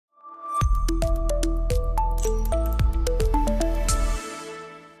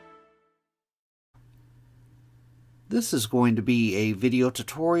This is going to be a video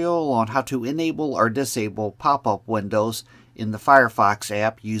tutorial on how to enable or disable pop-up windows in the Firefox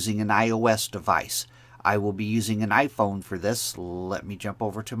app using an iOS device. I will be using an iPhone for this. Let me jump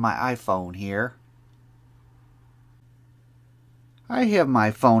over to my iPhone here. I have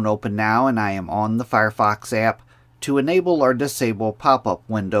my phone open now and I am on the Firefox app. To enable or disable pop-up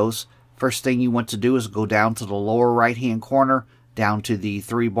windows, first thing you want to do is go down to the lower right hand corner, down to the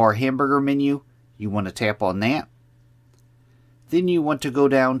 3-bar hamburger menu. You want to tap on that. Then you want to go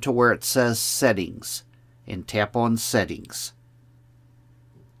down to where it says Settings and tap on Settings.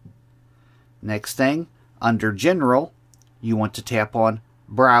 Next thing, under General, you want to tap on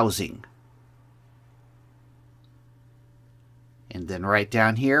Browsing. And then right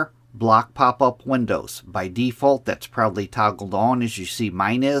down here, Block Pop-Up Windows. By default, that's probably toggled on, as you see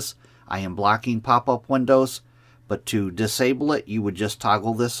mine is. I am blocking pop-up windows, but to disable it, you would just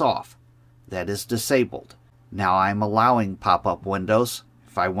toggle this off. That is disabled. Now I'm allowing pop-up windows.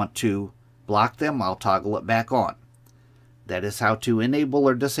 If I want to block them, I'll toggle it back on. That is how to enable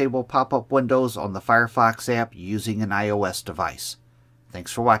or disable pop-up windows on the Firefox app using an iOS device.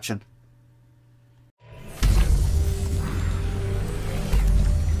 Thanks for watching.